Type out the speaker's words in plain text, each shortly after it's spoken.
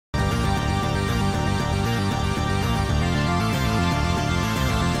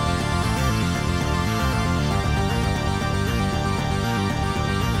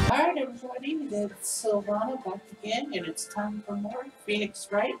It's Silvana back again, and it's time for more Phoenix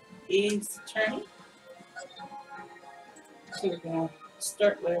Wright, A's attorney. So we're going to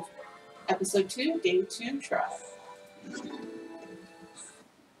start with episode 2, day 2 trial.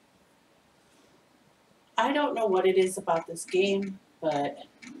 I don't know what it is about this game, but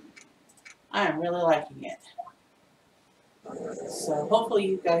I am really liking it. So hopefully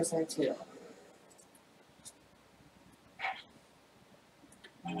you guys are too.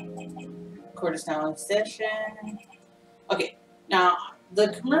 Court is now in session. Okay, now the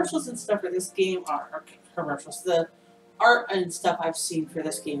commercials and stuff for this game are commercials. The art and stuff I've seen for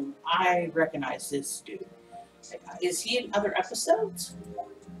this game, I recognize this dude. Is he in other episodes?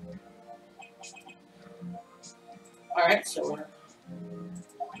 Alright, so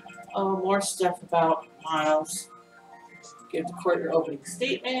we're more stuff about Miles. Give the court your opening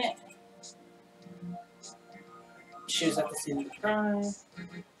statement. Shows at the scene of the crime.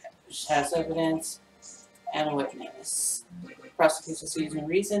 Has evidence and a witness. Prosecution sees no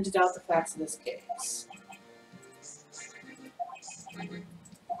reason to doubt the facts of this case.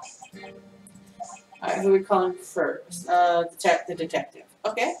 Alright, who are we calling first? The detective.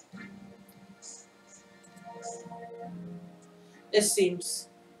 Okay. This seems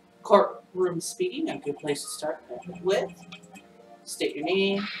courtroom speaking, a good place to start with. State your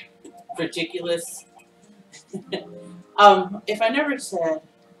name. Ridiculous. If I never said,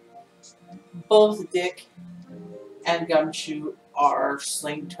 both dick and gumshoe are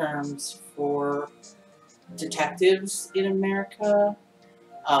slang terms for detectives in America.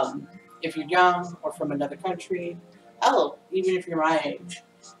 If you're young or from another country, even if you're my age,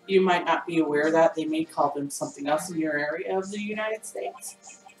 you might not be aware that they may call them something else in your area of the United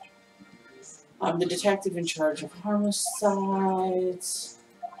States. The detective in charge of homicides.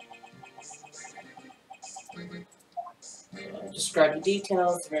 Describe the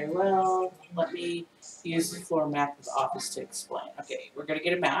details very well. Let me use the floor map of the office to explain. Okay, we're going to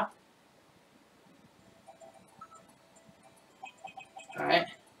get a map. Alright.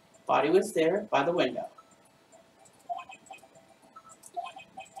 Body was there by the window.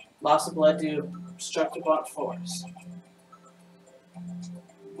 Loss of blood due to obstructive blunt force.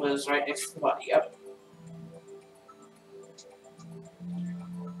 Was right next to the body, yep.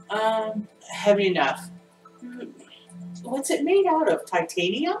 Heavy enough. What's it made out of?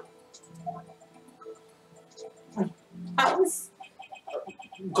 Titanium? That was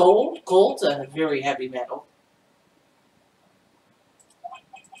gold. Gold's a very heavy metal.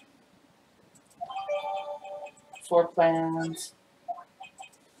 Floor plans.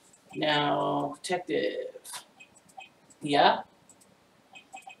 Now, detective. Yeah.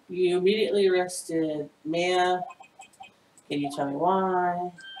 You immediately arrested Mia. Can you tell me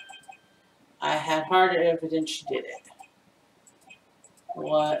why? I had hard evidence she did it.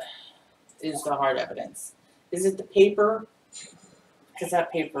 What is the hard evidence? Is it the paper? Because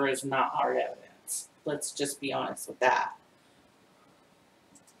that paper is not hard evidence. Let's just be honest with that.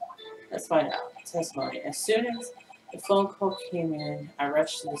 Let's find out. Testimony. As soon as the phone call came in, I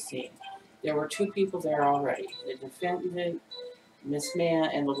rushed to the scene. There were 2 people there already. The defendant, Miss Maya,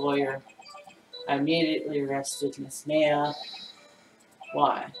 and the lawyer. I immediately arrested Miss Maya.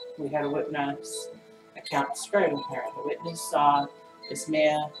 Why? We had a witness account describing her. The witness saw Miss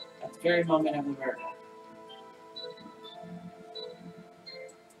Maya at the very moment of the murder.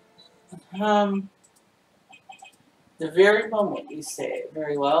 The very moment, you say.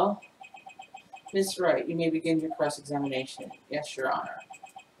 Very well. Miss Wright, you may begin your cross-examination. Yes, Your Honor.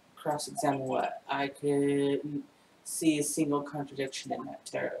 Cross-examine what? I couldn't see a single contradiction in that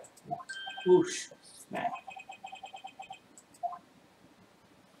terror. Whoosh. Smack.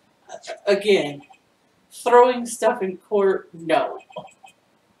 Again, throwing stuff in court, no.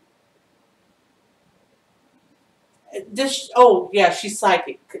 Oh, yeah, she's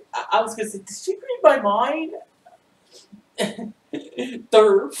psychic. I was going to say, did she read my mind?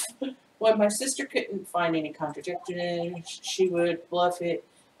 Derf. When my sister couldn't find any contradiction, she would bluff it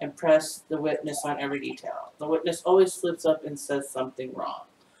and press the witness on every detail. The witness always slips up and says something wrong,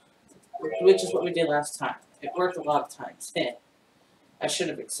 which is what we did last time. It worked a lot of times. I should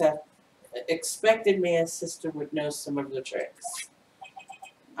have expected Maya's sister would know some of the tricks.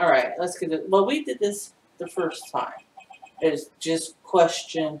 Alright, let's get it. Well, we did this the first time. Is just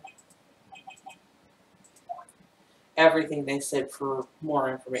question everything they said for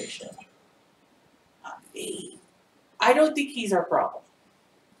more information. I don't think he's our problem.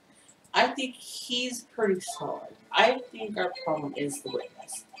 I think he's pretty solid. I think our problem is the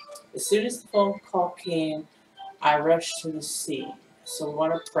witness. As soon as the phone call came, I rushed to the scene. So we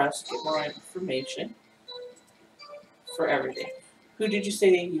want to press, get more information for everything. Who did you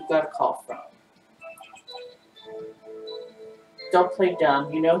say you got a call from? Don't play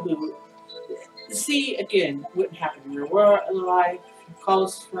dumb. You know who. See, again, wouldn't happen in real life.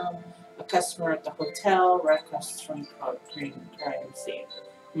 Calls from a customer at the hotel, right across from the crime scene.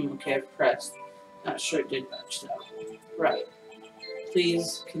 Okay, I've pressed. Not sure it did much, though. Right.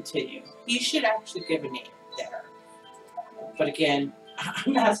 Please continue. He should actually give a name there. But again,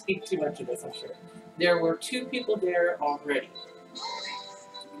 I'm asking too much of this, I'm sure. There were 2 people there already.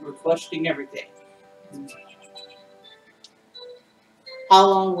 We're questioning everything. How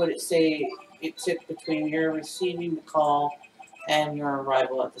long would it say it took between your receiving the call and your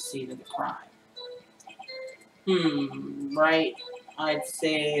arrival at the scene of the crime? Right. I'd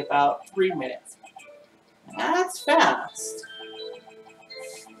say about 3 minutes. That's fast.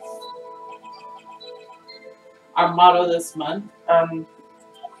 Our motto this month,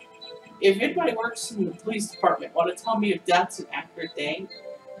 if anybody works in the police department, want to tell me if that's an accurate thing?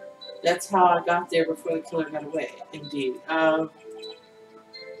 That's how I got there before the killer got away. Indeed.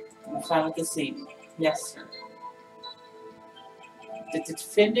 We found at the scene. Yes, sir. The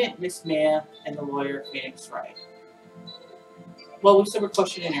defendant, Miss Maya, and the lawyer, Phoenix Wright. Well, we said we're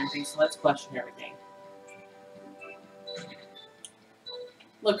questioning everything, so let's question everything.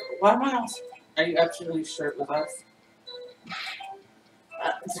 Look, why am I else? Are you absolutely sure it was us?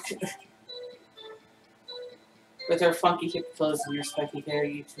 With her funky hip clothes and your spiky hair,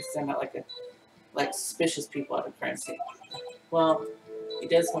 you just sound out like suspicious people at a crime scene. Well, he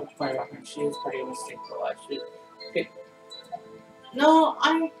does have a point about her. She is pretty unmistakable. I should pick. No,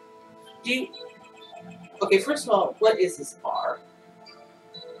 do you. Okay, first of all, what is this bar?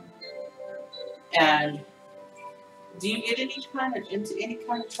 And do you get into any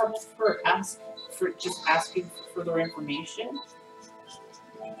kind of trouble for just asking for further information?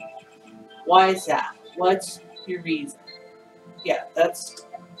 Why is that? What's your reason? Yeah, that's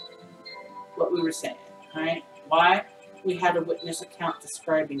what we were saying, right? Why? We had a witness account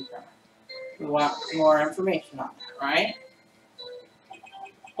describing her. We want more information on that, right?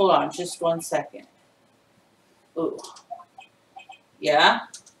 Hold on, just 1 second. Ooh. Yeah?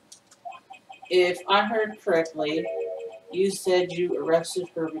 If I heard correctly, you said you arrested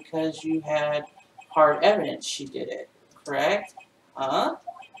her because you had hard evidence she did it, correct? Huh?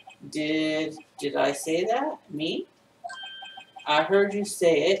 Did I say that? Me? I heard you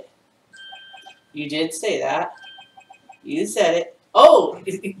say it. You did say that. You said it. Oh!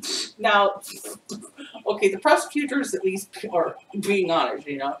 Now, okay, the prosecutors at least are being honest,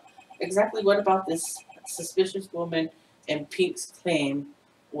 you know. Exactly what about this suspicious woman and Pink's claim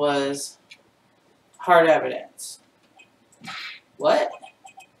was hard evidence? What?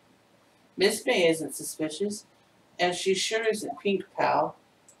 Miss May isn't suspicious, and she sure isn't Pink, pal.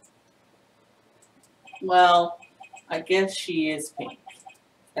 Well, I guess she is Pink.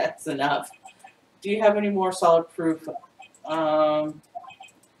 That's enough. Do you have any more solid proof? I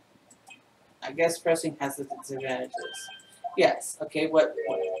guess pressing has its advantages. Yes. Okay. What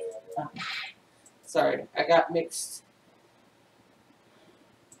sorry, I got mixed.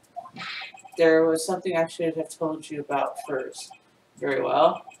 There was something I should have told you about first. Very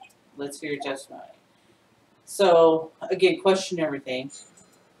well. Let's hear your testimony. So, again, question everything.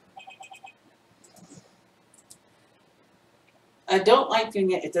 I don't like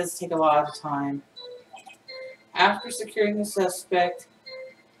doing it. It does take a lot of time. After securing the suspect,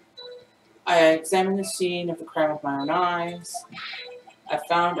 I examined the scene of the crime with my own eyes. I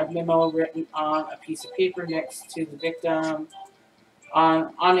found a memo written on a piece of paper next to the victim.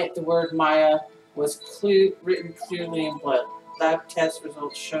 On it, the word Maya was written clearly in blood. Lab test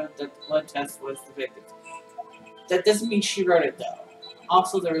results showed that the blood test was the victim's. That doesn't mean she wrote it, though.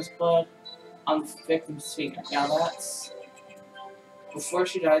 Also, there was blood on the victim's finger. Now, that's... Before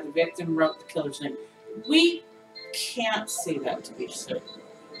she died, the victim wrote the killer's name. We can't say that to be certain.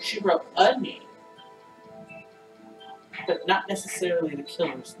 She wrote a name, but not necessarily the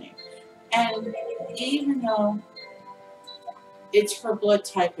killer's name. And even though it's her blood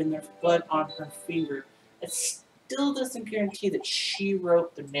type and there's blood on her finger, it still doesn't guarantee that she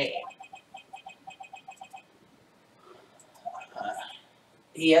wrote the name.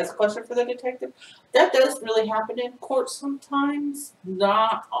 He has a question for the detective. That does really happen in court sometimes,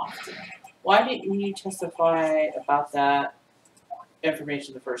 not often. Why didn't you testify about that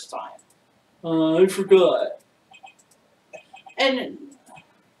information the first time? I forgot. And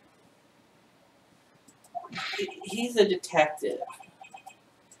he's a detective.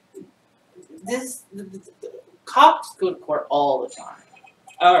 The cops go to court all the time.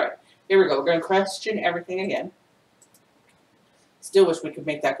 All right, here we go. We're going to question everything again. Still wish we could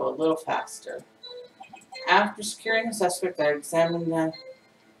make that go a little faster. After securing the suspect, I examined the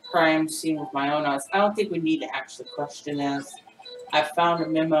crime scene with my own eyes. I don't think we need to actually question this. I found a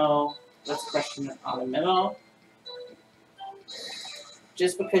memo. Let's question it on the memo.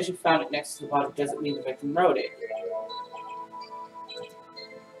 Just because you found it next to the body doesn't mean the victim wrote it.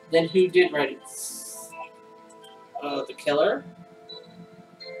 Then who did write it? The killer?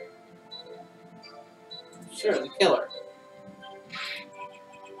 Sure, the killer.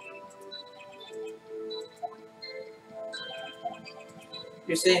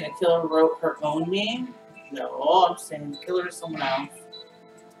 You're saying the killer wrote her own name? No, I'm saying the killer is someone else.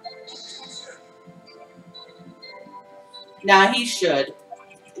 Now he should.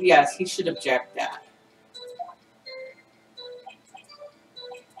 Yes, he should object that.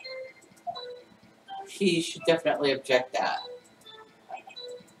 He should definitely object that.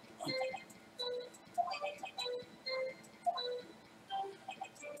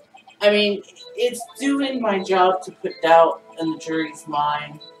 I mean, it's doing my job to put doubt in the jury's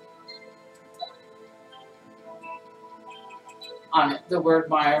mind on it. The word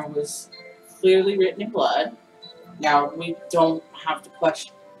Meyer was clearly written in blood. Now, we don't have to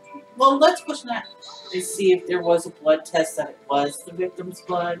question. Well, let's question that and see if there was a blood test that it was the victim's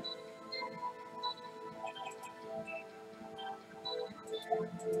blood.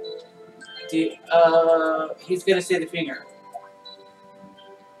 He's going to say the finger.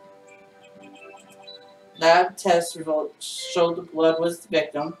 Lab test results showed the blood was the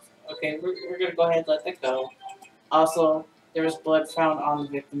victim. Okay, we're going to go ahead and let that go. Also, there was blood found on the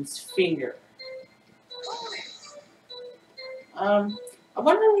victim's finger. I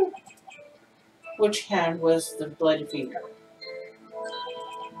wonder which hand was the bloody finger.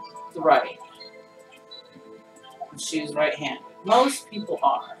 The right. She was right-handed. Most people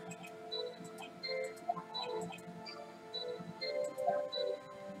are.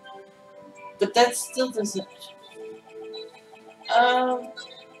 But that still doesn't...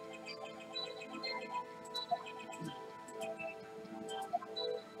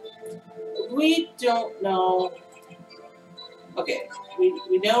 we don't know... Okay, we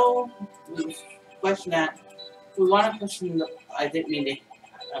know... We question that. We want to question the... I didn't mean to...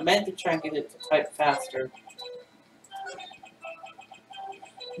 I meant to try and get it to type faster.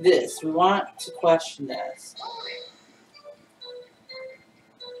 This. We want to question this.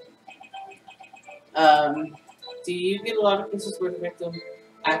 Do you get a lot of cases where the victim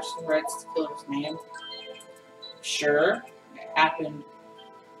actually writes the killer's name? Sure. It happened.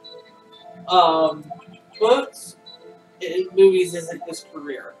 Books, movies isn't his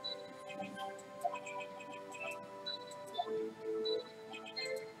career.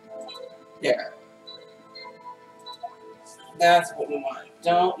 There. That's what we want.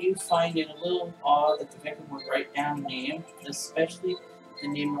 Don't you find it a little odd that the victim would write down a name, especially the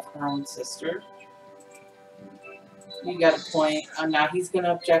name of her own sister? You got a point. Now he's going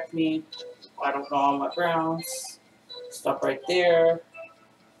to object me. I don't know on what grounds. Stop right there.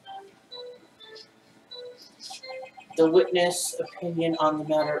 The witness opinion on the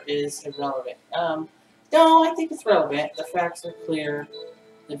matter is irrelevant. No, I think it's relevant. The facts are clear.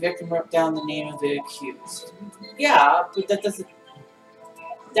 The victim wrote down the name of the accused. Yeah, but that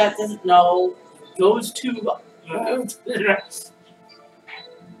doesn't know those two.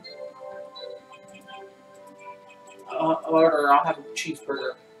 Order, I'll have a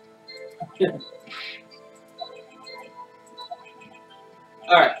cheeseburger.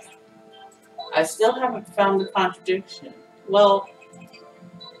 Alright. I still haven't found the contradiction. Well,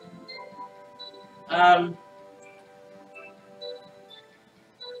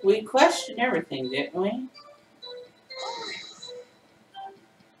 we questioned everything, didn't we?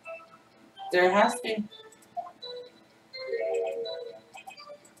 There has to be...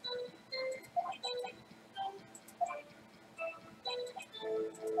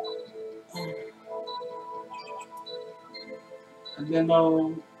 a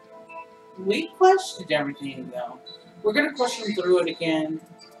memo. We questioned everything, though. We're going to question through it again.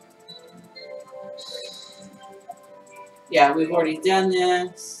 Yeah, we've already done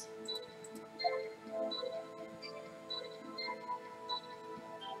this.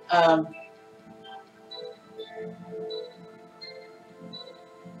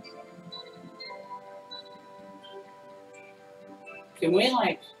 Can we,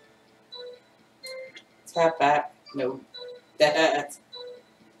 like, tap back? No.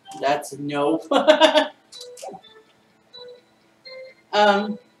 That's a no.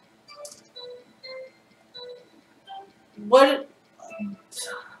 What?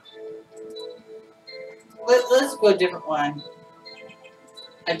 Let's go a different one.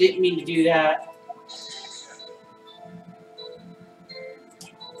 I didn't mean to do that.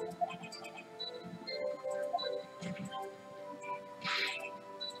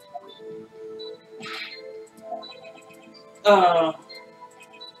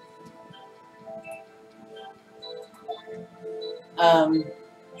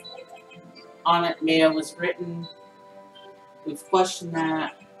 On it, Mayo was written. We've questioned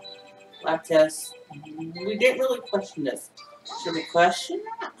that. Lab test. We didn't really question this. Should we question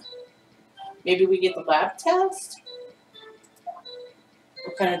that? Maybe we get the lab test?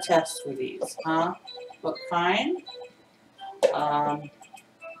 What kind of tests were these, huh? What kind?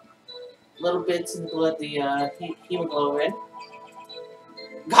 Little bits in the blood, the hemoglobin.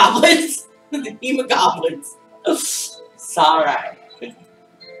 Goblins! The hemogoblins. It's alright.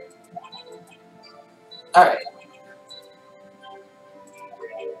 Alright.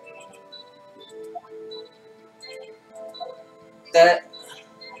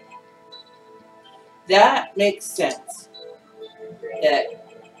 That makes sense. That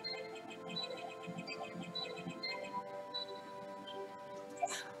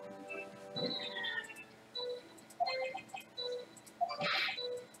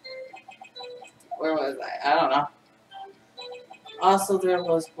where was I? I don't know. Also, there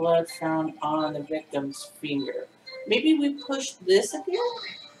was blood found on the victim's finger. Maybe we pushed this again?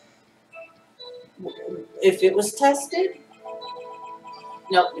 If it was tested?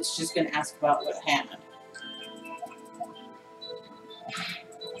 Nope, it's just going to ask about what happened.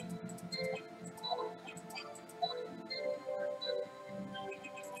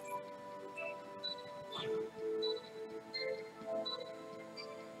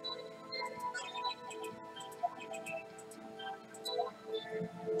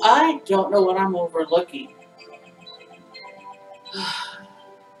 I don't know what I'm overlooking.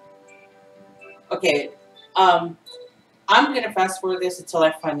 Okay, I'm going to fast forward this until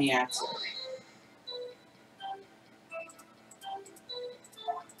I find the answer.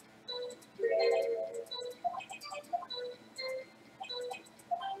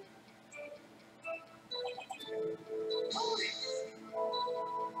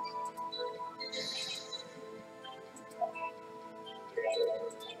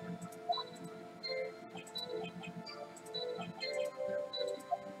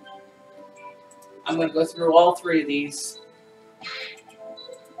 I'm going to go through all three of these.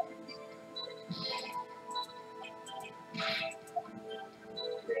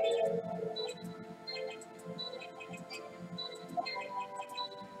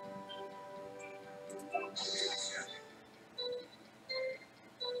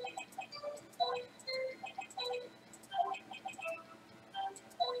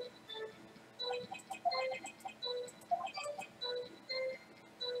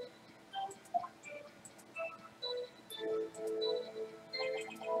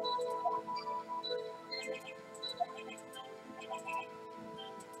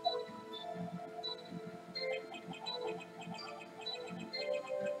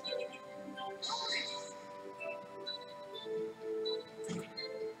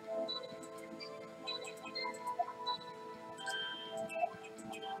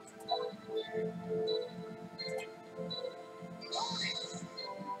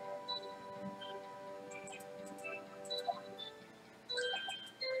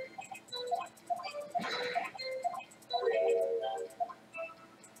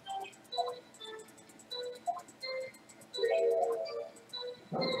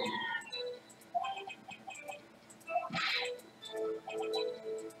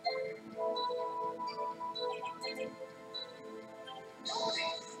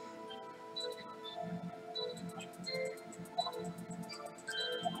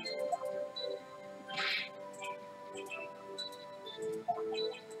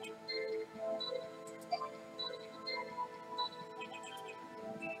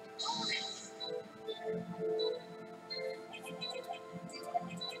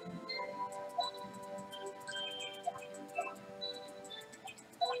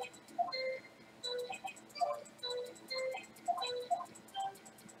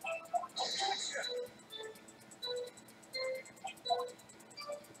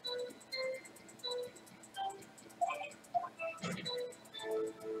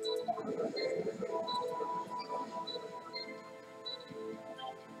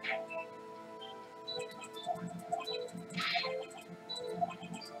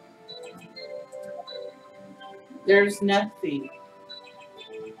 There's nothing.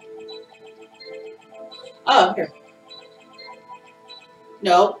 Oh, here.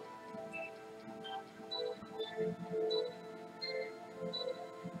 Nope.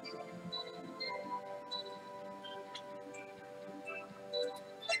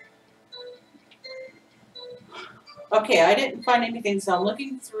 Okay, I didn't find anything, so I'm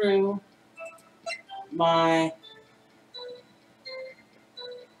looking through my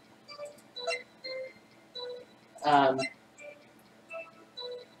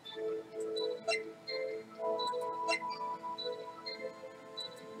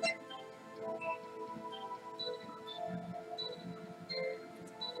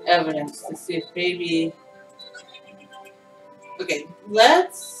evidence to see if maybe. Okay,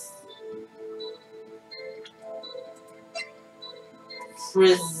 let's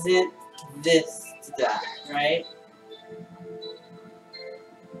present this to that, right?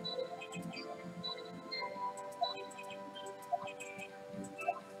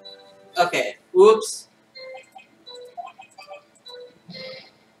 Okay, whoops.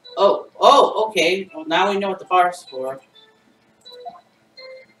 Oh, okay. Well, now we know what the bar's for.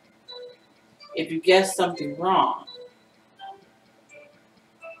 If you guess something wrong.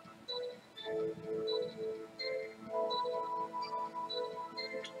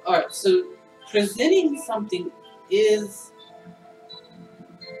 Alright, so presenting something is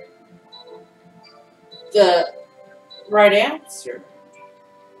the right answer.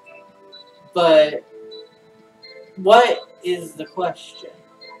 But what is the question?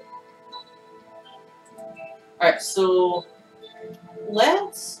 Alright, so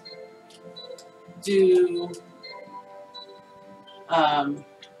let's do a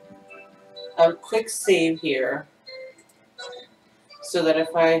quick save here so that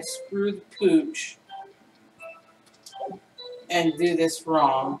if I screw the pooch and do this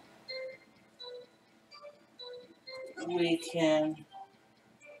wrong, we can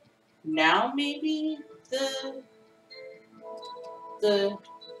now maybe the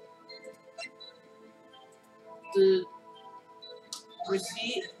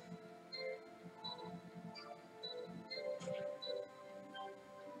receipt.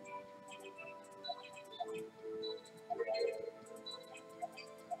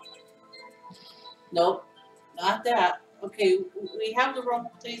 Nope, not that. Okay, we have the wrong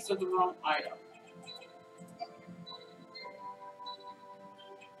place or the wrong item.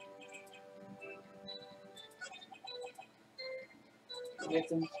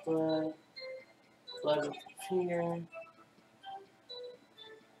 Victim's blood, blood of fear,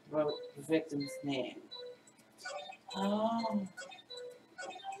 wrote the victim's name. Oh,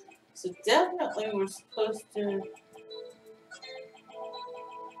 so definitely we're supposed to.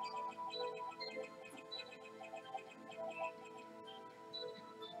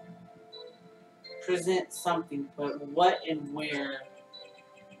 Present something, but what and where?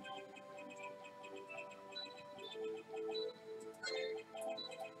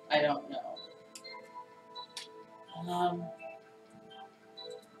 I don't know.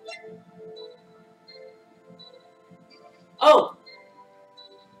 Oh,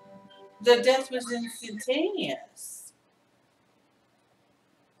 the death was instantaneous.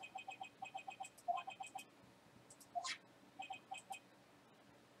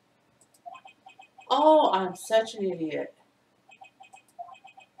 Oh, I'm such an idiot.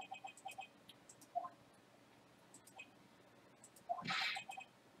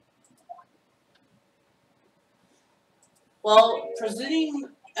 Well, presenting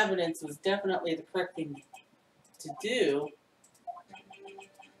evidence was definitely the correct thing to do.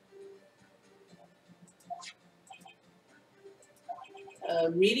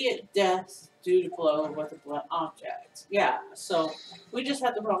 Immediate death due to blow with a blunt object. Yeah, so we just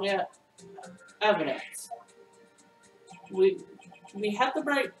had the wrong evidence. We had the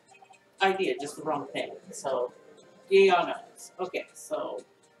right idea, just the wrong thing. So, yay on us. Okay, so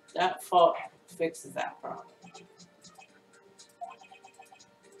that fault fixes that problem.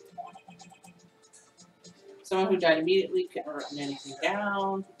 Someone who died immediately couldn't have written anything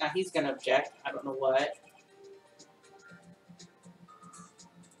down. Now he's going to object. I don't know what.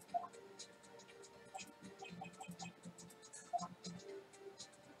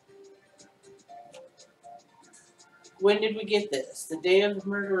 When did we get this? The day of the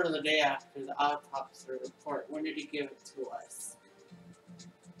murder or the day after the autopsy report? When did he give it to us?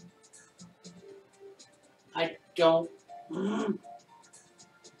 I don't.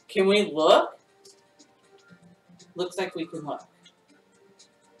 Can we look? Looks like we can look.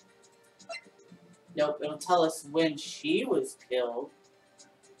 Nope, it'll tell us when she was killed.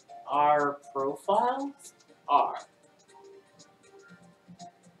 Our profiles are.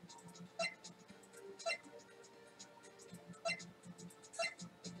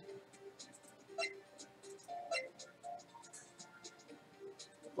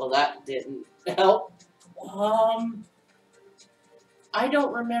 Well, that didn't help. I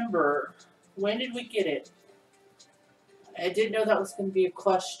don't remember. When did we get it? I didn't know that was going to be a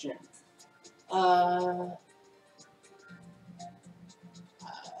question. The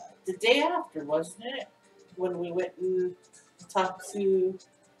day after, wasn't it? When we went and talked to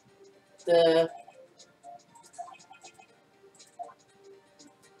the...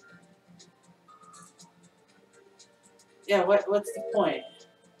 Yeah, what's the point?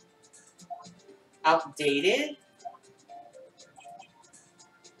 Outdated?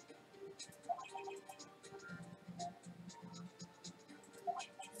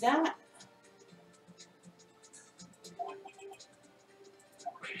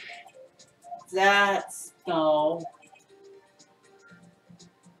 That's no.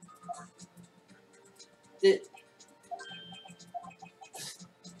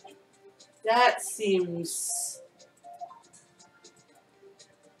 That seems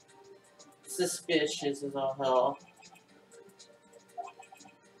suspicious as all hell.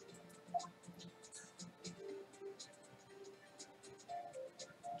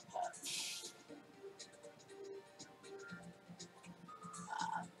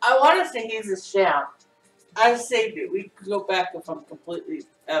 I want to say he's a sham. I saved it. We could go back if I'm completely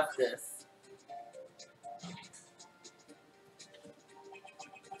F this.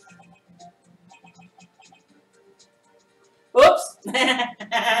 Oops! And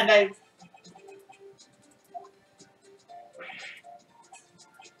I.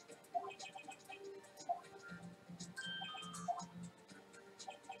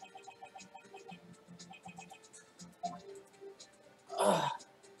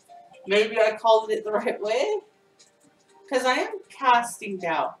 Maybe I called it the right way? Because I am casting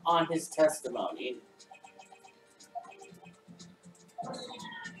doubt on his testimony.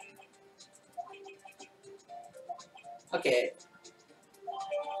 Okay.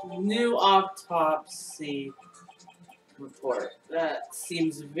 New autopsy report. That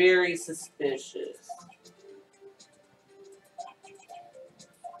seems very suspicious.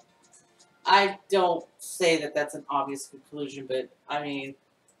 I don't say that that's an obvious conclusion, but I mean...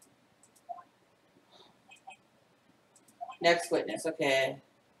 Next witness, okay.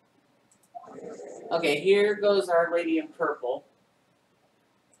 Okay, here goes our lady in purple.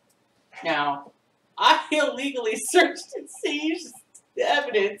 Now, I illegally searched and seized the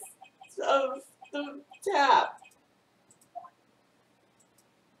evidence of the tap.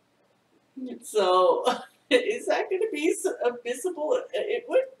 So, is that going to be admissible? It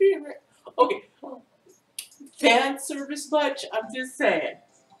wouldn't be. Okay. Fan service much? I'm just saying.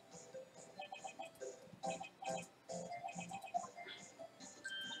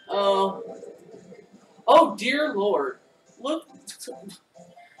 Oh. Oh, dear Lord. Look.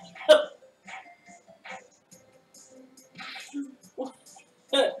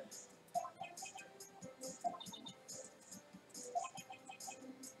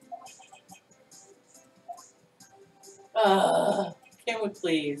 Can we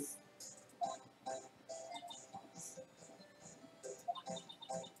please?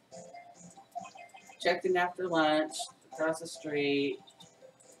 Checked in after lunch, across the street.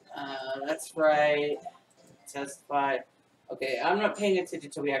 That's right. Testified. Okay, I'm not paying attention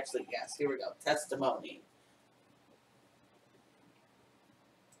until we actually guess. Here we go. Testimony.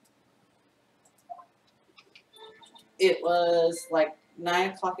 It was like 9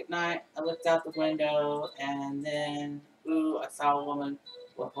 o'clock at night. I looked out the window and then, ooh, I saw a woman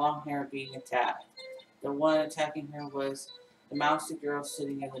with long hair being attacked. The one attacking her was the mousy girl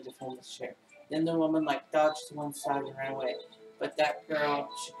sitting in the defendant's chair. Then the woman like dodged to one side and ran away. But that girl,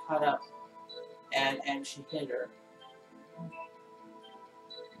 she caught up and she hit her.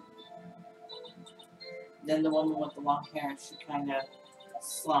 Then the woman with the long hair, she kind of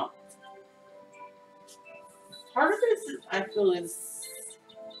slumped. Part of this, I feel, is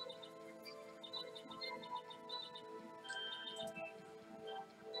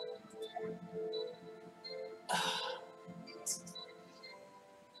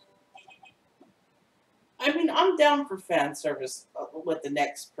I mean, I'm down for fan service with the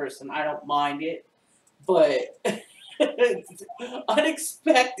next person. I don't mind it, but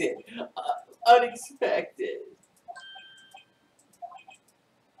unexpected, unexpected.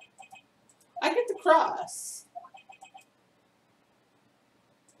 I get the cross.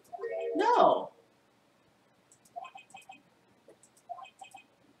 No.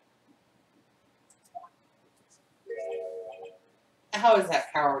 How is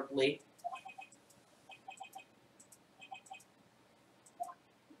that cowardly?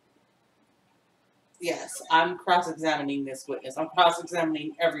 Yes, I'm cross-examining this witness. I'm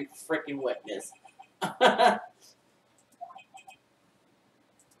cross-examining every freaking witness. All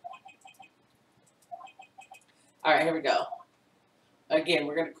right, here we go. Again,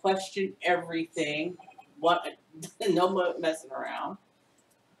 we're going to question everything. What? No messing around.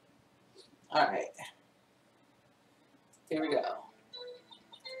 All right. Here we go.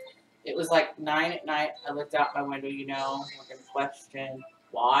 It was like 9 at night. I looked out my window, you know. We're going to question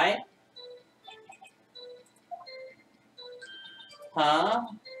why. Huh?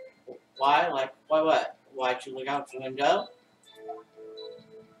 Why? Like, why what? Why'd you look out the window?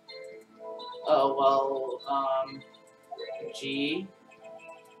 Oh, well, gee.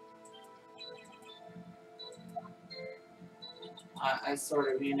 I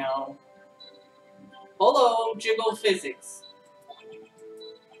sort of, you know, hello, jiggle physics.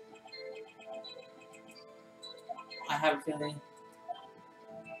 I have a feeling.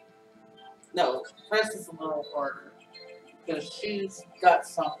 No, press is a little harder because she's got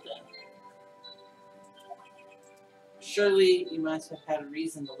something. Surely you must have had a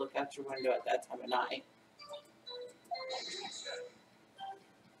reason to look out your window at that time of night.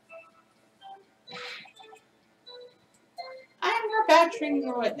 I am not badgering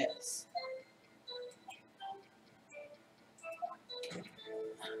your witness.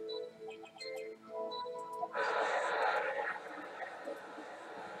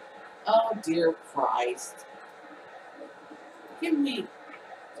 Oh, dear Christ. Can we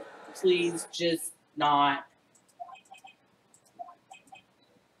please just not?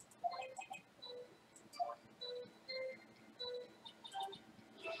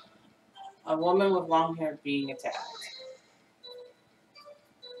 A woman with long hair being attacked.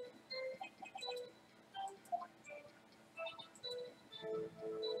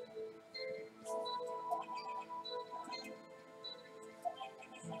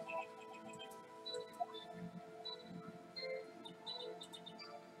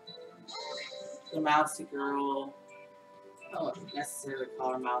 The mousy girl. I wouldn't necessarily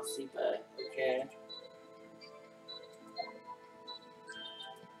call her mousy, but okay.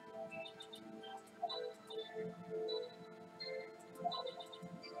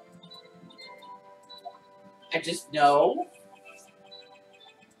 I just know.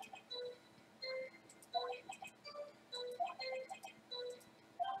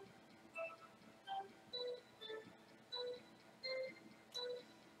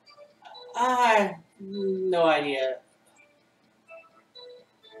 I have no idea.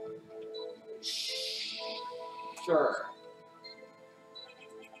 Sure.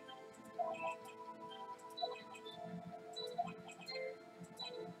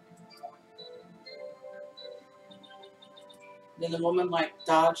 Then the woman like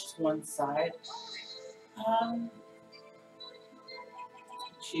dodged to one side.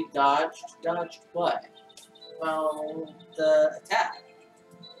 She dodged what? Well, the attack.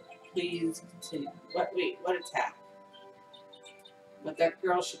 Please continue. What? Wait, what attack? But that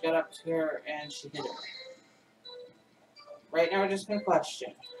girl, she got up to her and she hit her. Right now, we're just gonna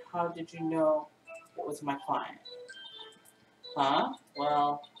question. How did you know it was my client? Huh?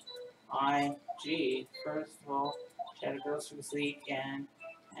 Well, first of all, she had a grocery leak and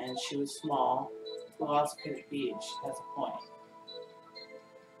she was small. Who else could it be? She has a point.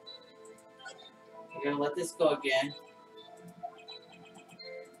 You're gonna let this go again.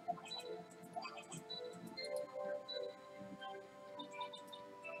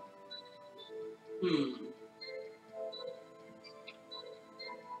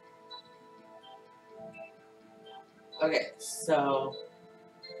 Okay, so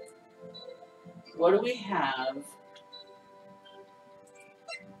what do we have?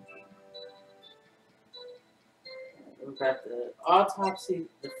 We've got the autopsy,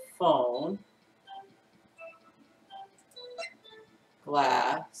 the phone,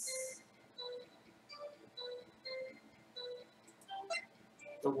 glass,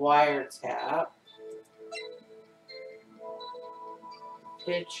 the wiretap,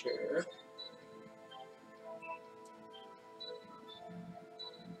 picture,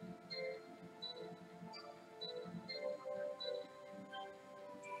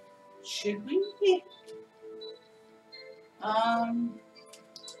 should we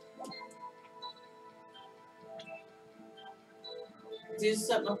do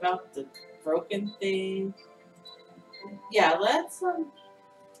something about the broken thing? Yeah, let's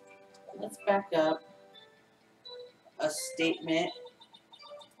back up a statement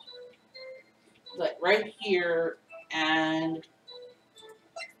like right here and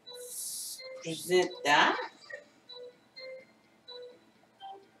present that.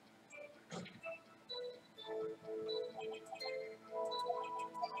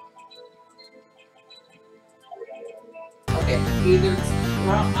 Okay, either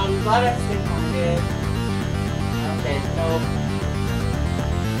well, I'm glad I stayed on it. Okay, so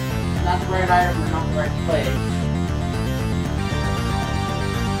not the right item or not the right place.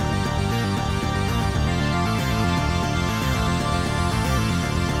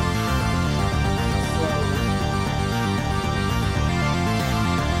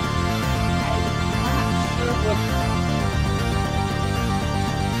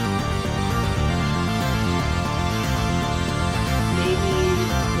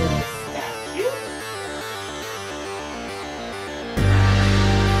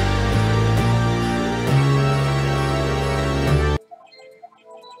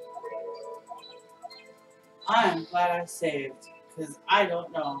 I'm glad I saved, because I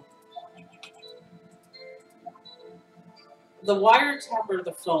don't know. The wiretap or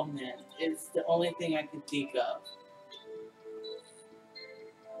the phone man is the only thing I can think of.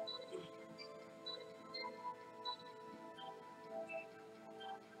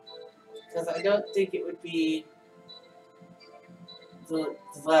 Because I don't think it would be the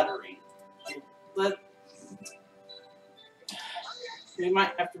lettering. But we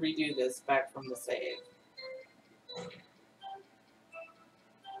might have to redo this back from the save.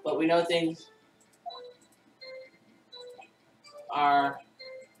 But we know things are...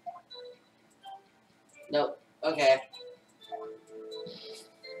 Nope. Okay.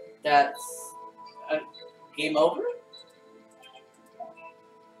 That's a game over?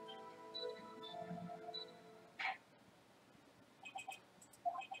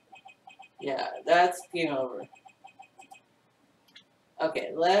 Yeah, that's game over.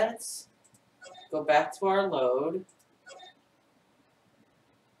 Okay, let's go back to our load.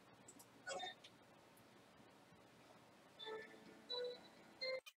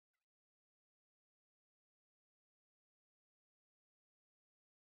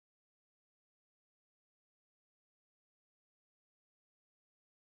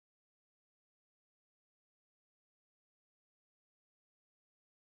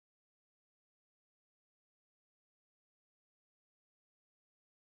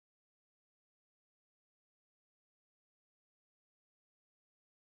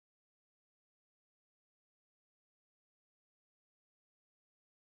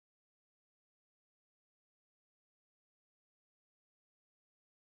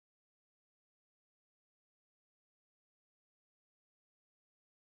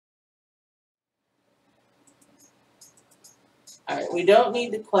 Alright, we don't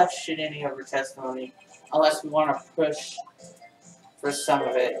need to question any of her testimony unless we want to push for some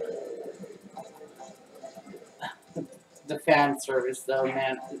of it. The fan service, though,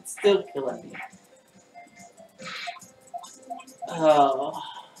 man, it's still killing me. Oh,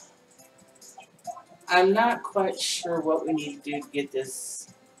 I'm not quite sure what we need to do to get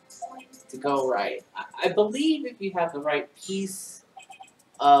this to go right. I believe if you have the right piece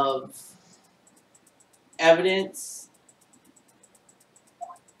of evidence,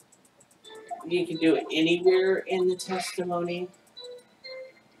 you can do it anywhere in the testimony.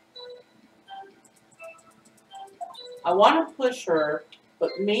 I want to push her,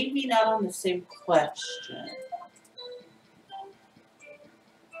 but maybe not on the same question.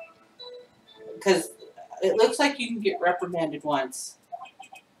 Because it looks like you can get reprimanded once.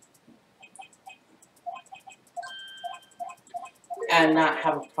 And not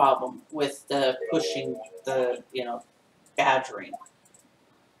have a problem with the pushing, the, badgering.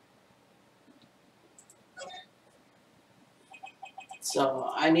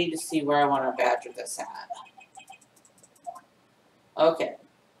 So I need to see where I want to badger this at. Okay.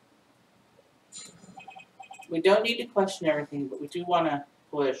 We don't need to question everything, but we do want to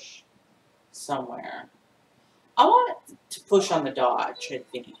push somewhere. I want to push on the dodge, I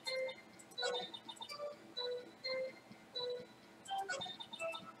think.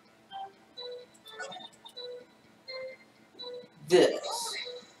 This.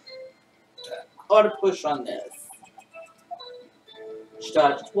 I want to push on this. She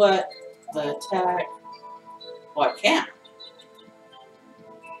dodged what? The attack. Well, I can't.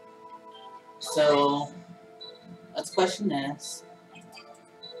 So, let's question this.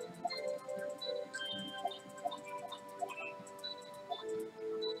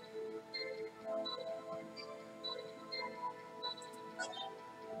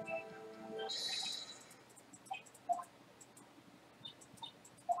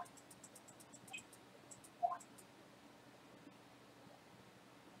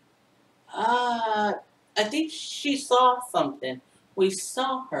 I think she saw something. We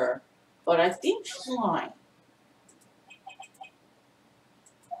saw her, but I think she's lying.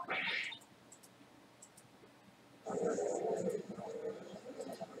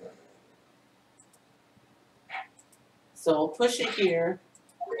 So we'll push it here.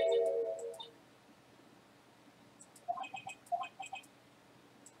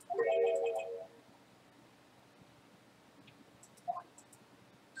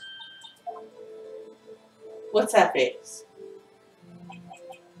 What's that face?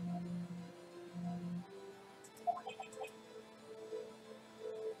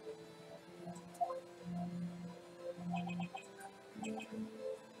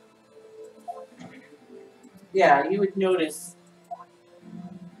 Yeah, you would notice.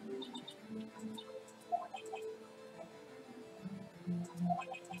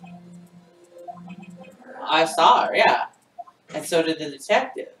 I saw her, yeah. And so did the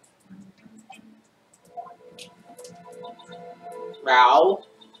detective. Row.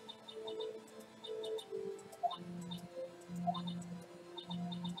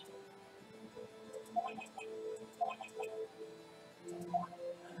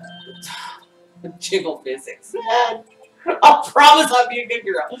 Jiggle physics. I promise I'll be a good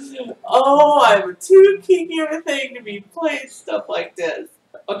girl. Oh, I'm too kinky of a thing to be playing stuff like this.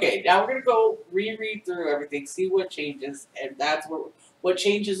 Okay, now we're gonna go reread through everything, see what changes, and that's what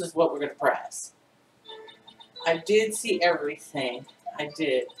changes is what we're gonna press. I did see everything. I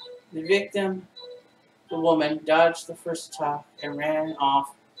did. The victim, the woman, dodged the first attack and ran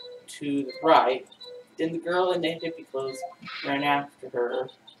off to the right. Then the girl in the hippie clothes ran after her,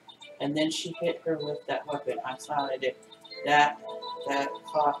 and then she hit her with that weapon. I saw it. That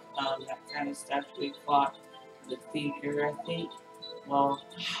clock, that kind of statuary clock, the figure, I think. Well,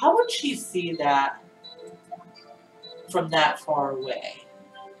 how would she see that from that far away?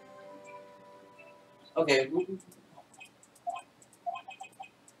 Okay.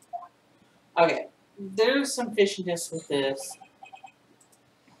 Okay. There's some fishiness with this.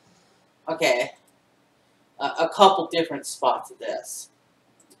 Okay. A couple different spots of this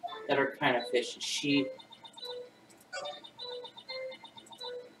that are kind of fishy.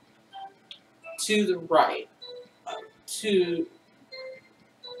 To the right.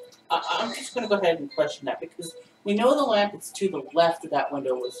 I'm just going to go ahead and question that because we know the lamp that's to the left of that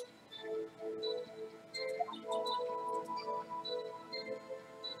window was.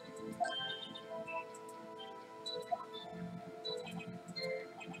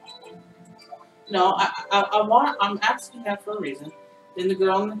 No, I'm asking that for a reason. Then the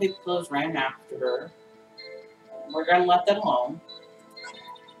girl in the big clothes ran after her. We're going to let that alone.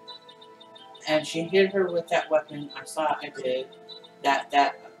 And she hit her with that weapon. I saw it, I did.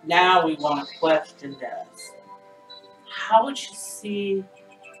 Now we want to question this. How would you see?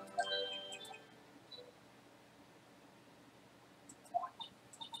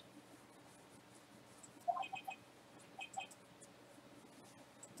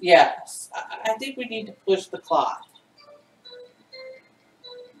 Yes, I think we need to push the clock.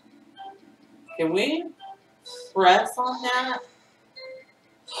 Can we press on that?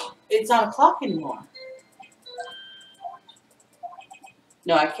 It's not a clock anymore.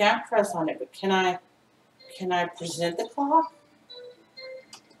 No, I can't press on it, but can I present the clock?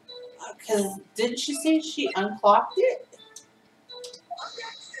 Because didn't she say she unclocked it?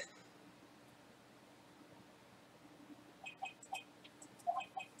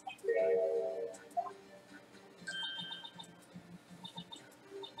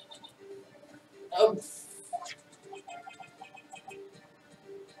 Oh.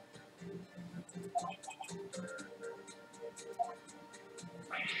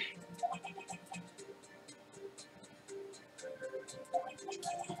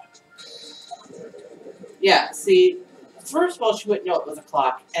 Yeah, see, first of all, she wouldn't know it was a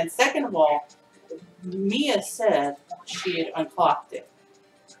clock. And second of all, Mia said she had unclocked it.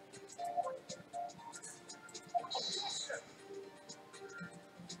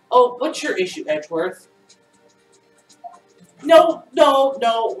 Oh, what's your issue, Edgeworth? No, no,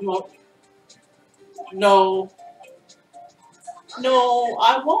 no, no. No. No,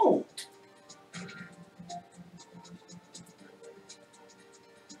 I won't.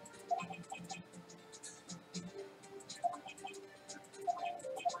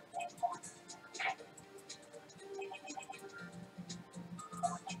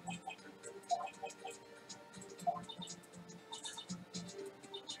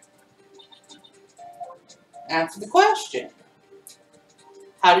 Answer the question.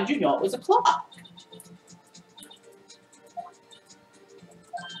 How did you know it was a clock?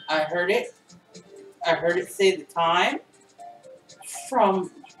 I heard it. I heard it say the time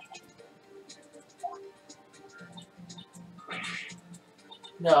from.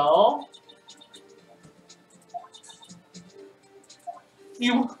 No.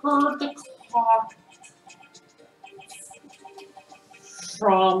 You heard the clock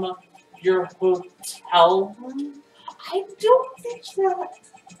from your hotel room? I don't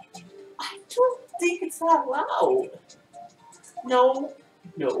think it's that loud. No,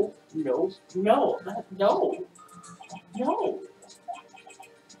 no, no, no, no, no.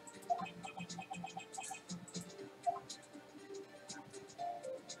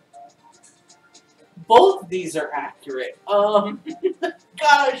 Both of these are accurate. God,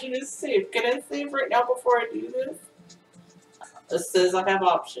 I should have saved. Can I save right now before I do this? It says I have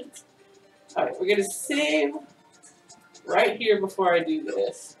options. Alright, we're gonna save right here before I do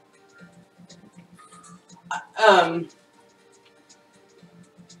this. I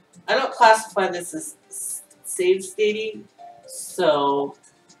don't classify this as save stating, so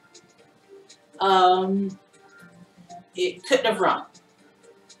it couldn't have run.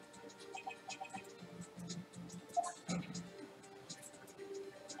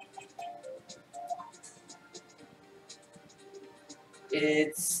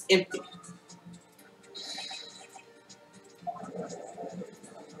 It's empty.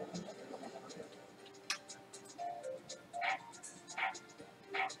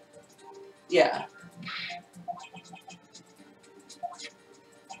 Yeah.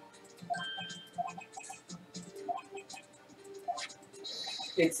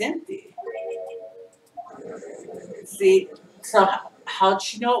 It's empty. See, so how'd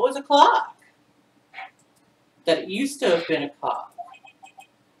she know it was a clock? That it used to have been a clock.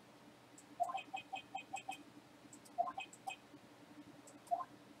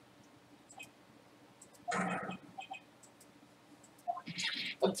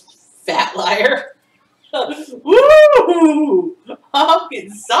 A fat liar. Woo! I'm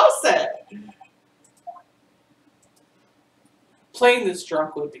getting so sad. Playing this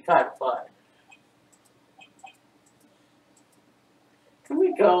drunk would be kind of fun. Can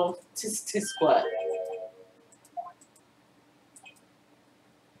we go to split?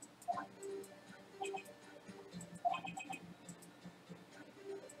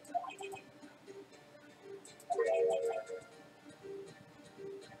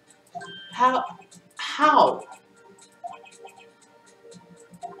 How? How?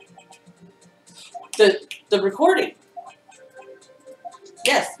 The recording.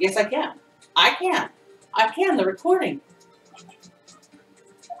 Yes, yes I can. I can. I can, the recording.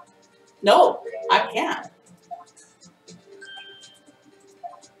 No, I can.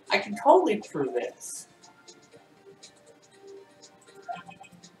 I can totally prove this.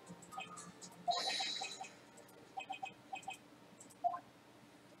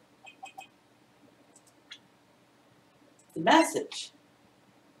 The message.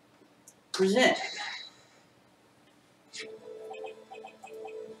 Present.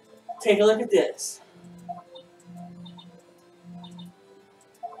 Take a look at this.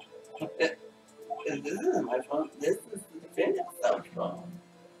 This isn't my phone. This is the defendant's cell phone.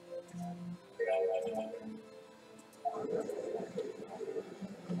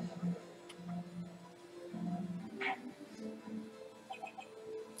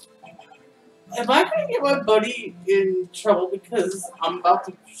 Am I going to get my buddy in trouble because I'm about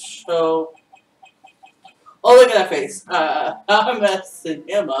to show... Oh, look at that face. I'm messing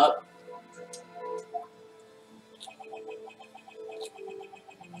him up.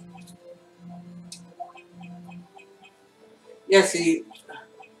 Yeah, see...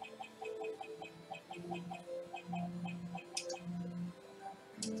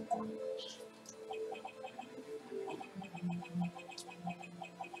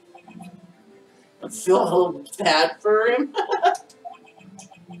 I feel a little bad for him.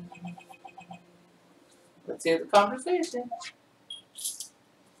 Let's hear the conversation.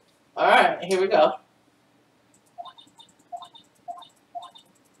 Alright, here we go.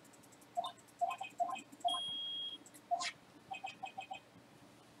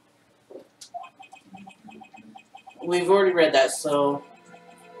 We've already read that, so...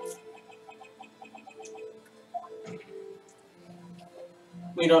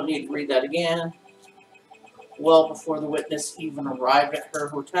 we don't need to read that again. Well before the witness even arrived at her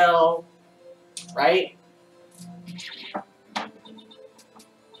hotel. Right?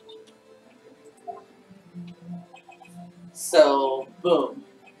 So, boom.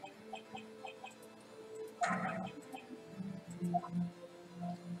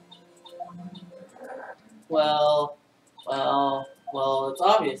 Well, it's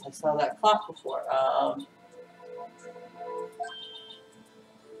obvious. I saw that clock before.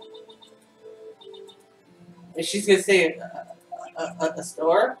 If she's gonna say a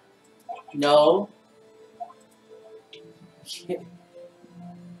store? No.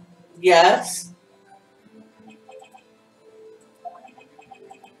 Yes.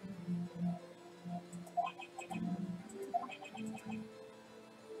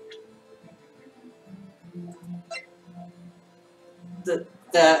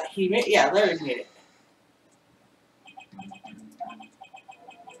 He made, yeah, Larry made it.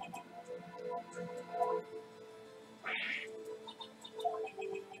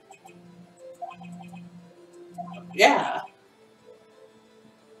 Yeah.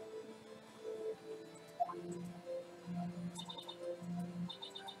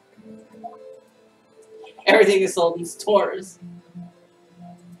 Everything is sold in stores.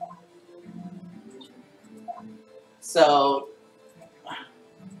 So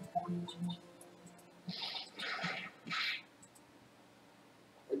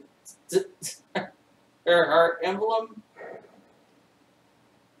her emblem,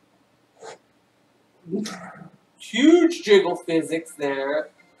 huge jiggle physics there.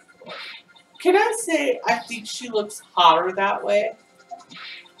 Can I say I think she looks hotter that way?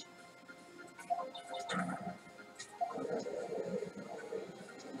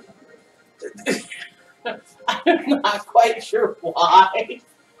 I'm not quite sure why.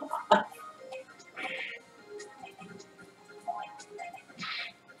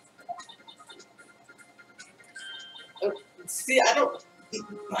 See, I don't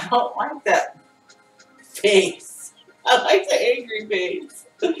like that face. I like the angry face.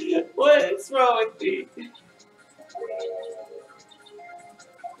 What's wrong with me?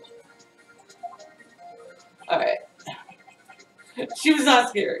 Alright. She was not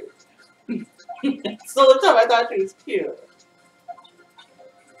scary. So the time I thought she was cute.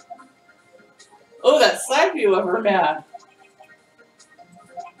 Oh, that side view of her, man.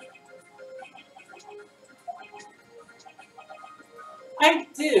 I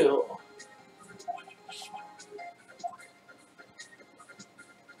do.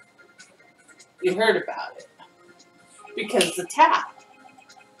 You heard about it. Because the tap.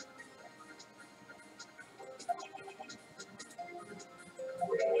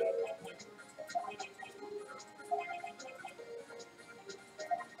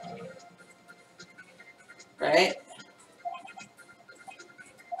 Right?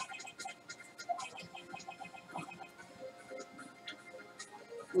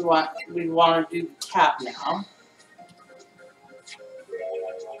 We want to do the tap now.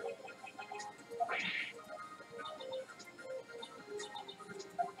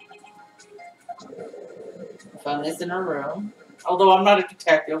 Found this in her room. Although I'm not a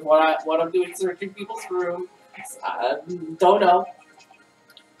detective, what I'm doing searching people's room, I don't know.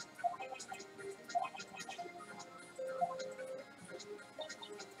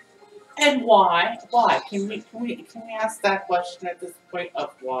 And why? Why? Can we ask that question at this point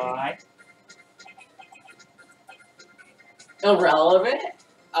of why? Irrelevant?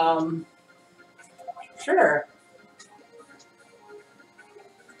 Sure.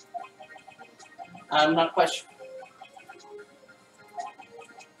 I'm not quite sure.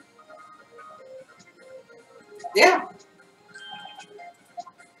 Yeah.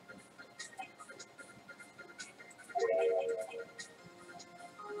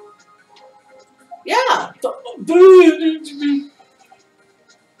 Yeah.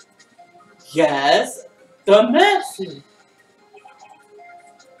 Yes. The message.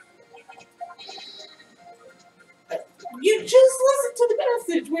 You just listened to the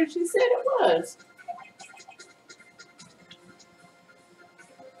message where she said it was.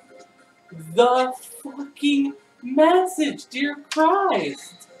 The fucking message, dear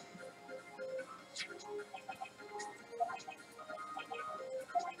Christ.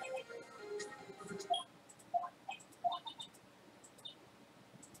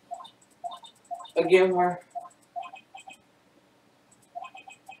 Again, we're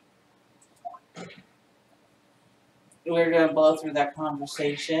going to blow through that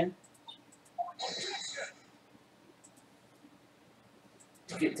conversation.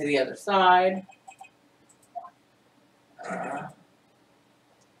 Get to the other side.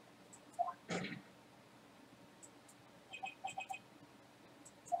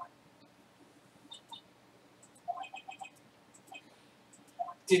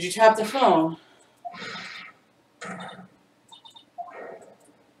 Did you tap the phone?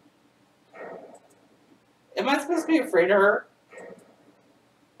 Am I supposed to be afraid of her?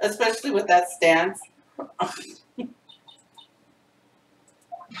 Especially with that stance.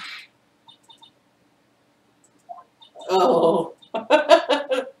 Oh.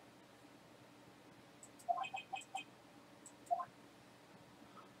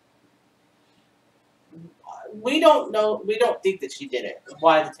 We don't know. We don't think that she did it.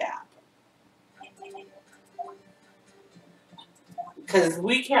 Why the tap? Because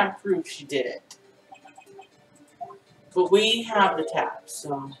we can't prove she did it. But we have the tap,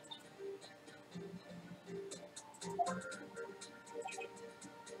 so.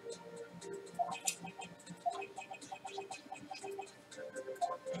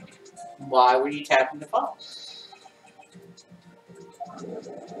 Why were you tapping the phone?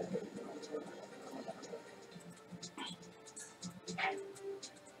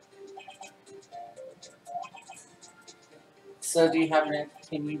 So do you have an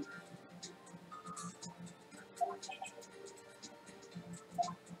opinion?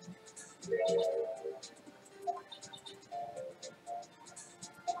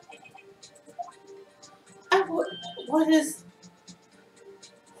 What is...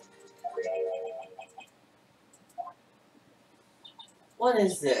 What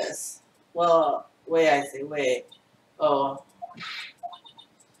is this? Well, wait, I say, wait. Oh.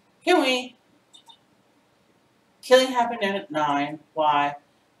 Can Killing happened at 9. Why?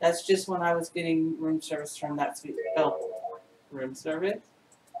 That's just when I was getting room service from that sweet room service.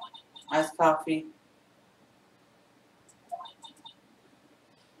 Iced coffee.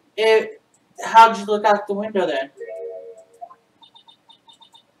 How'd you look out the window then?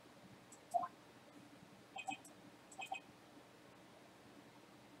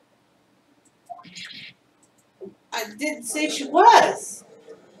 I didn't say she was.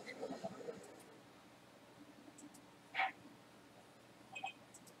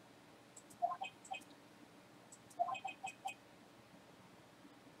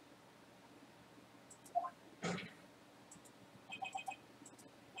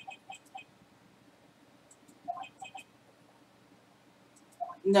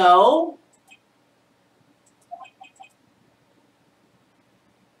 No.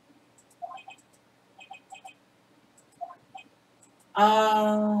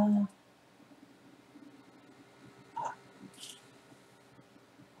 Uh,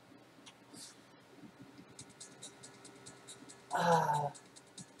 uh,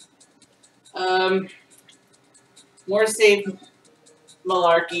 um, more safe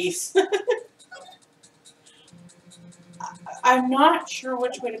malarkeys. I'm not sure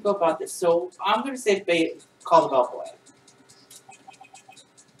which way to go about this, so I'm going to say call the bellboy.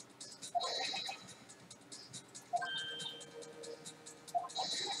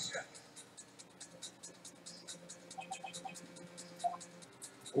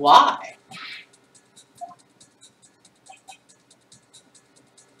 Why?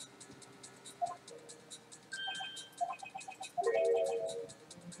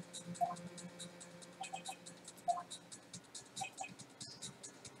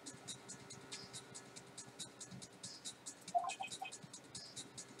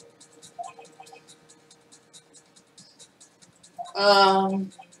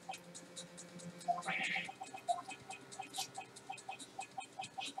 Um,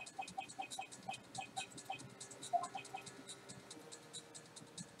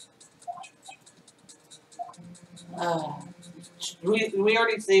 uh, we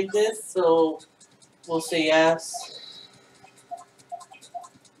already saved this, so we'll say yes.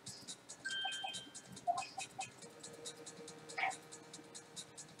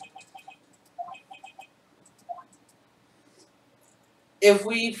 If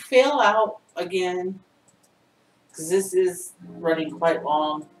we fail out again, because this is running quite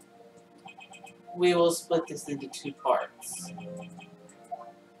long, we will split this into 2 parts.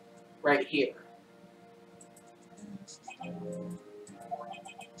 Right here.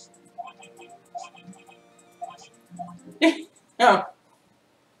 Oh.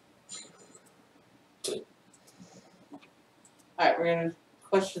 Alright, we're going to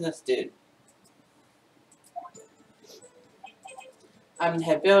question this dude. I'm the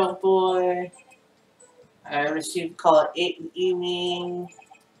head bellboy. I received a call at 8 in the evening.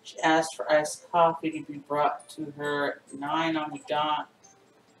 She asked for iced coffee to be brought to her at 9 on the dot.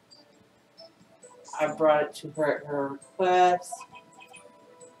 I brought it to her at her request.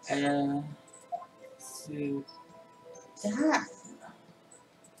 And to that.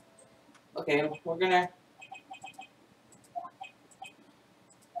 Okay, we're gonna.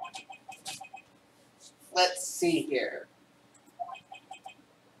 Let's see here.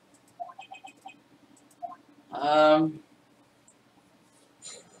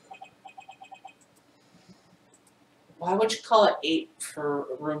 Why would you call it 8 for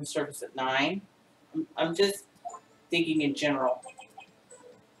room service at 9? I'm just thinking in general.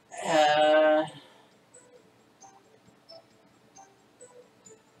 I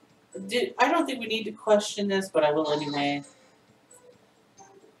don't think we need to question this, but I will anyway.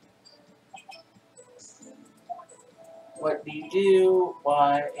 What do you do?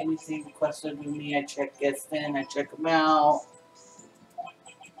 Why? Anything requested with me, I check guests in, I check them out.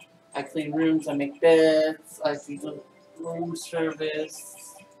 I clean rooms, I make beds, I do room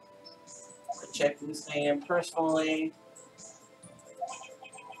service. I check who's staying in personally.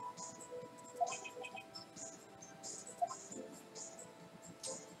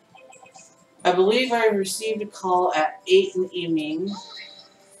 I believe I received a call at 8 in the evening.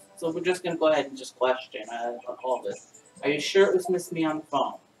 So we're just going to go ahead and just question all this. Are you sure it was Miss Me on the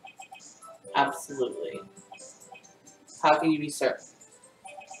phone? Absolutely. How can you be certain?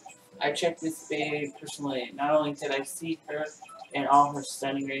 I checked Miss Bay personally. Not only did I see her in all her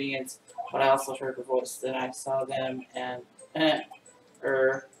stunning radiance, but I also heard her voice. Then I saw them and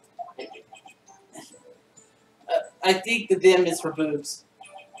I think the them is for boobs.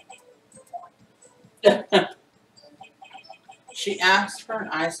 She asked for an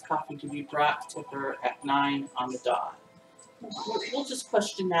iced coffee to be brought to her at 9 on the dot. We'll just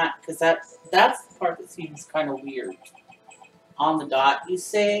question that because that's the part that seems kind of weird. On the dot, you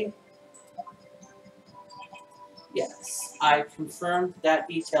say? Yes, I confirmed that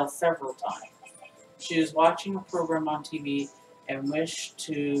detail several times. She was watching a program on TV and wished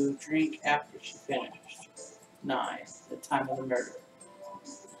to drink after she finished. 9. The time of the murder.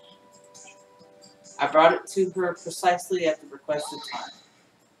 I brought it to her precisely at the requested time.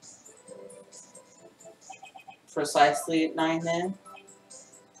 Precisely at 9 then?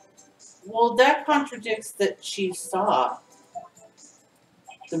 Well, that contradicts that she saw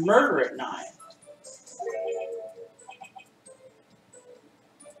the murder at 9.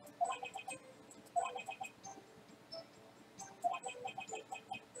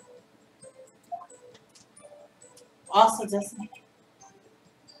 Also doesn't.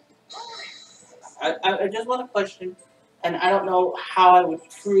 I just want to question, and I don't know how I would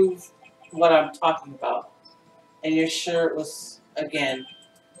prove what I'm talking about. And you're sure it was, again,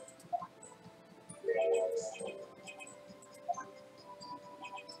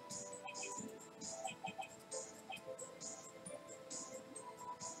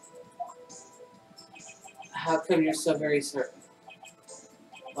 how come you're so very certain?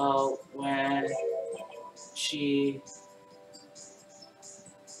 Well, when she...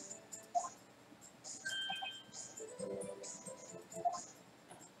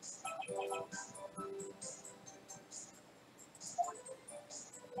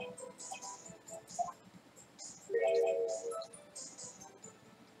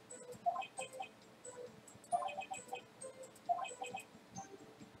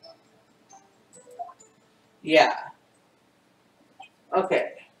 Yeah.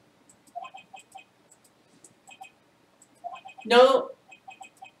 Okay. No,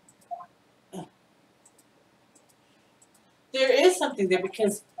 there is something there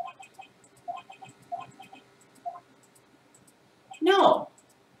because... No.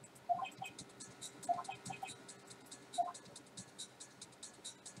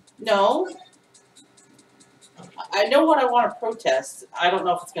 No. I know what I want to protest. I don't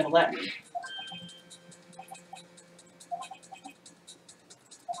know if it's going to let me.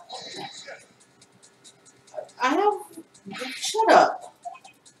 I have... Shut up.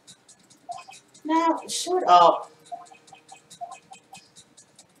 Now, shut up.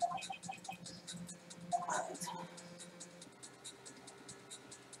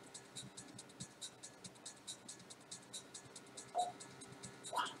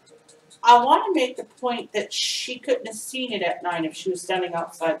 I want to make the point that she couldn't have seen it at 9 if she was standing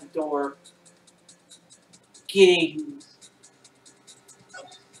outside the door getting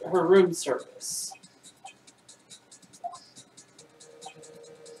her room service.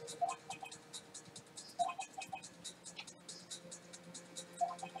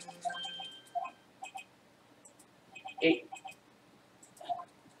 It,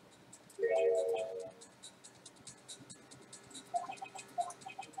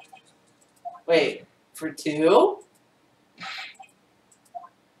 wait, for 2?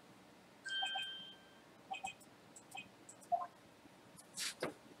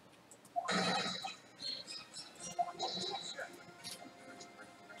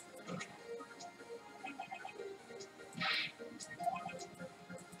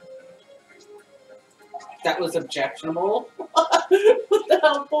 That was objectionable? What the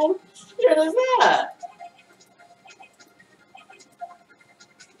hell bullshit is that?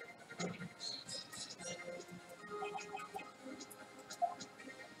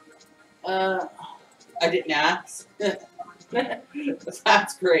 I didn't ask.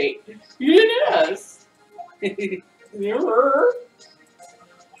 That's great. You didn't ask. You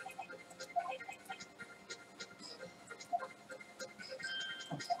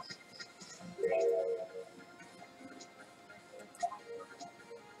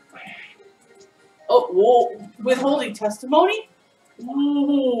Oh, whoa, withholding testimony?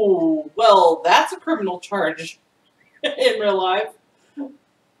 Ooh, well, that's a criminal charge in real life.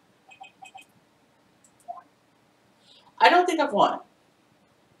 I don't think I've won.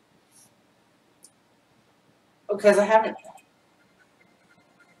 Because I haven't.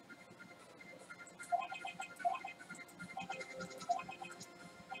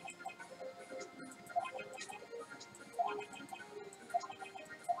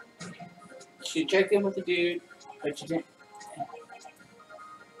 She checked in with the dude, but she didn't.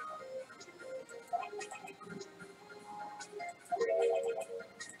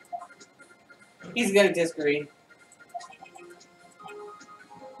 He's gonna disagree.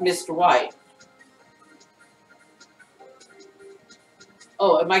 Mr. White.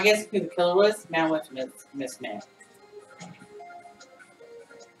 Oh, am I guessing who the killer was? Man with Miss Man.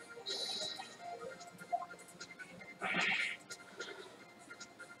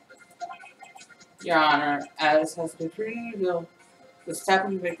 Your Honor, as has been previously revealed, the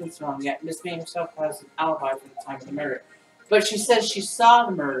stabbing victim's wrong, yet Miss May herself has an alibi for the time of the murder. But she says she saw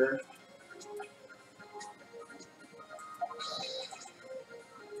the murder.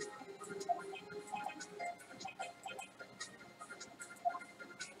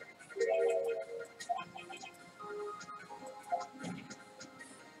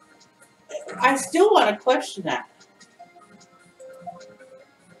 I still want to question that.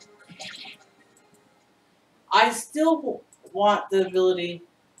 I still want the ability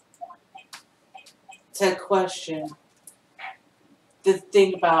to question the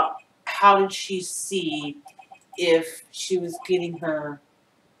thing about how did she see if she was getting her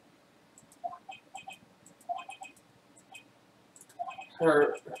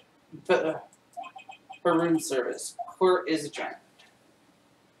her room service. Court is adjourned.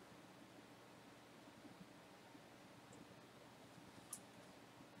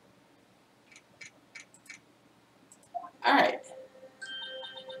 Alright.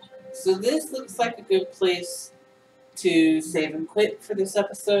 So this looks like a good place to save and quit for this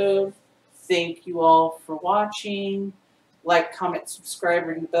episode. Thank you all for watching. Like, comment, subscribe,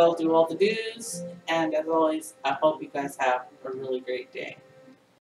 ring the bell, do all the do's. And as always, I hope you guys have a really great day.